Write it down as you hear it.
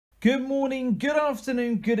Good morning, good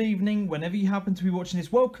afternoon, good evening, whenever you happen to be watching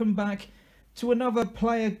this. Welcome back to another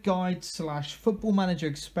player guide slash football manager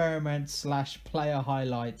experiment slash player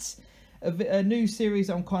highlights. A new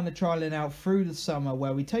series I'm kind of trialing out through the summer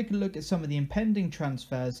where we take a look at some of the impending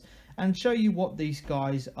transfers and show you what these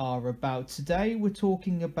guys are about. Today we're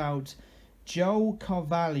talking about Joao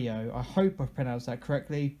Carvalho. I hope I've pronounced that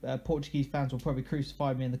correctly. Portuguese fans will probably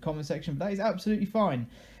crucify me in the comment section, but that is absolutely fine.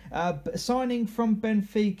 Signing from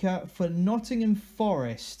Benfica for Nottingham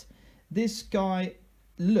Forest. This guy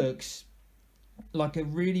looks like a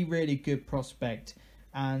really good prospect,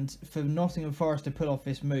 and for Nottingham Forest to pull off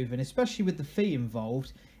this move, and especially with the fee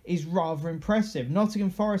involved, is rather impressive. Nottingham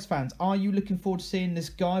Forest fans, are you looking forward to seeing this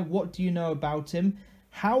guy? What do you know about him?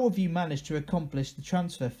 How have you managed to accomplish the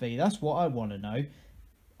transfer fee? That's what I want to know.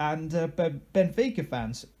 And Benfica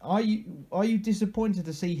fans, are you disappointed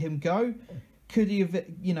to see him go? Could he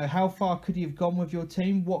have, how far could he have gone with your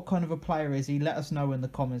team? What kind of a player is he? Let us know in the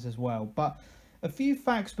comments as well. But a few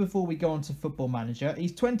facts before we go on to Football Manager.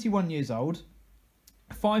 He's 21 years old,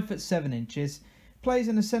 5'7", plays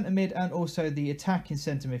in the centre mid and also the attacking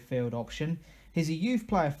centre midfield option. He's a youth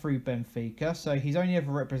player through Benfica, so he's only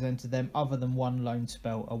ever represented them other than one loan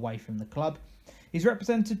spell away from the club. He's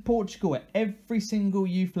represented Portugal at every single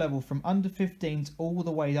youth level from under 15s all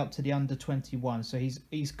the way up to the under 21, so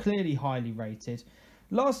he's clearly highly rated.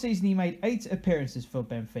 Last season he made 8 appearances for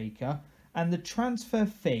Benfica, and the transfer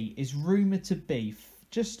fee is rumoured to be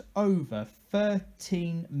just over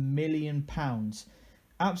 £13 million.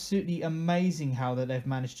 Absolutely amazing how that they've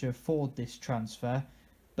managed to afford this transfer,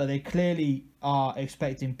 but they clearly are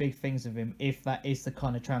expecting big things of him if that is the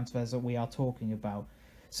kind of transfers that we are talking about.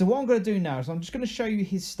 So what I'm going to do now is I'm just going to show you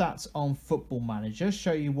his stats on Football Manager,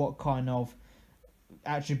 show you what kind of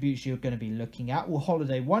attributes you're going to be looking at. We'll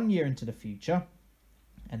holiday 1 year into the future,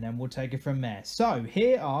 and then we'll take it from there. So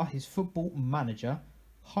here are his Football Manager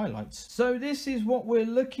highlights. So this is what we're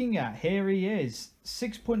looking at. Here he is,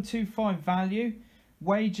 6.25 value.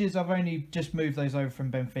 Wages, I've only just moved those over from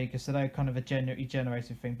Benfica, so they're kind of a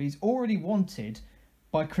generated thing. But he's already wanted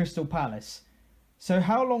by Crystal Palace. So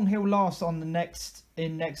how long he'll last on the next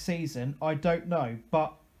season, I don't know.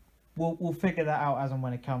 But we'll figure that out as and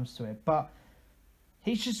when it comes to it. But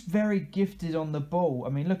he's just very gifted on the ball.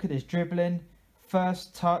 I mean, look at this dribbling,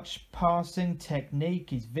 first touch, passing,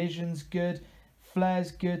 technique. His vision's good,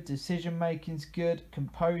 flair's good, decision making's good,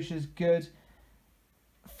 composure's good.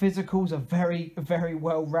 Physicals are very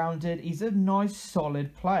well rounded. He's a nice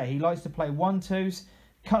solid player. He likes to play 1-2s,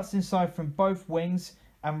 cuts inside from both wings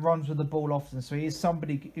and runs with the ball often. So he is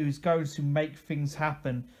somebody who's going to make things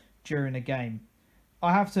happen during a game.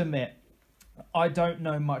 I have to admit, I don't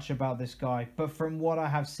know much about this guy, but from what I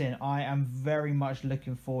have seen, I am very much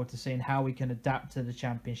looking forward to seeing how he can adapt to the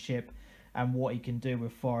Championship and what he can do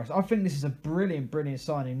with Forest. I think this is a brilliant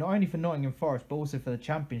signing, not only for Nottingham Forest, but also for the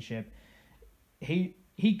Championship.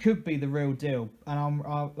 He could be the real deal, and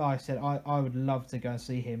like I said, I would love to go and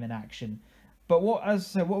see him in action. But what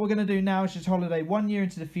we're going to do now is just holiday 1 year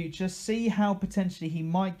into the future, see how potentially he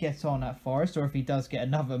might get on at Forest, or if he does get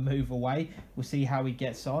another move away, we'll see how he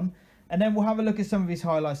gets on. And then we'll have a look at some of his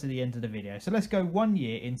highlights at the end of the video. So let's go 1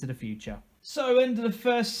 year into the future. So end of the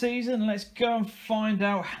first season, let's go and find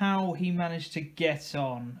out how he managed to get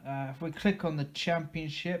on. If we click on the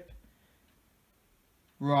Championship.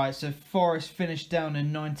 Right, so Forest finished down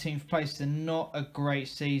in 19th place, so not a great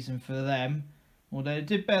season for them. Although they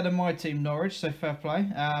did better than my team, Norwich, so fair play.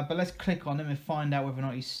 But let's click on him and find out whether or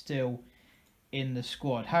not he's still in the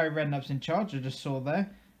squad. Harry Redknapp's in charge, I just saw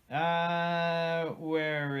there.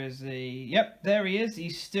 Where is he? Yep, there he is.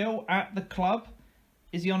 He's still at the club.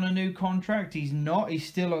 Is he on a new contract? He's not. He's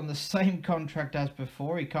still on the same contract as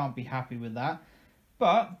before. He can't be happy with that.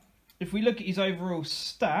 But if we look at his overall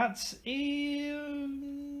stats,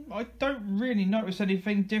 I don't really notice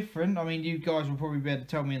anything different. I mean, you guys will probably be able to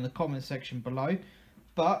tell me in the comment section below.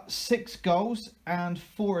 But 6 goals and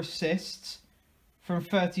 4 assists from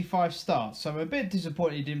 35 starts. So I'm a bit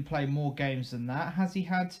disappointed he didn't play more games than that. Has he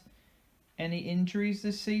had any injuries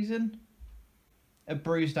this season? A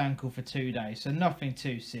bruised ankle for 2 days, so nothing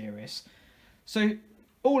too serious. So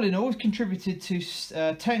all in all, he's contributed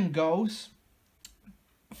to 10 goals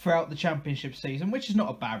throughout the Championship season, which is not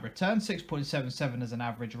a bad return. 6.77 as an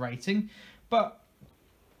average rating. But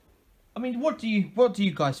I mean, what do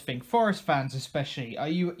you guys think, Forest fans especially? Are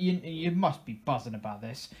you must be buzzing about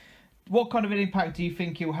this. What kind of an impact do you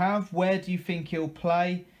think he'll have? Where do you think he'll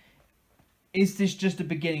play? Is this just the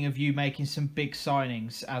beginning of you making some big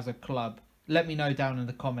signings as a club? Let me know down in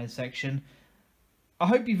the comment section. I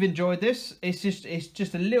hope you've enjoyed this. It's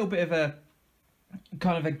just a little bit of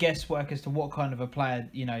kind of a guesswork as to what kind of a player,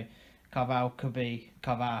 you know, Carvalho could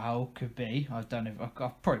be. I don't know if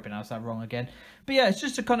I've probably pronounced that wrong again. But yeah, it's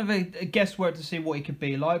just a kind of a guesswork to see what he could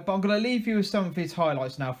be like. But I'm going to leave you with some of his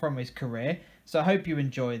highlights now from his career. So I hope you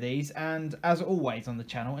enjoy these. And as always on the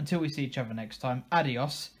channel, until we see each other next time,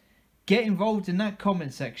 adios. Get involved in that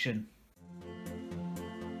comment section.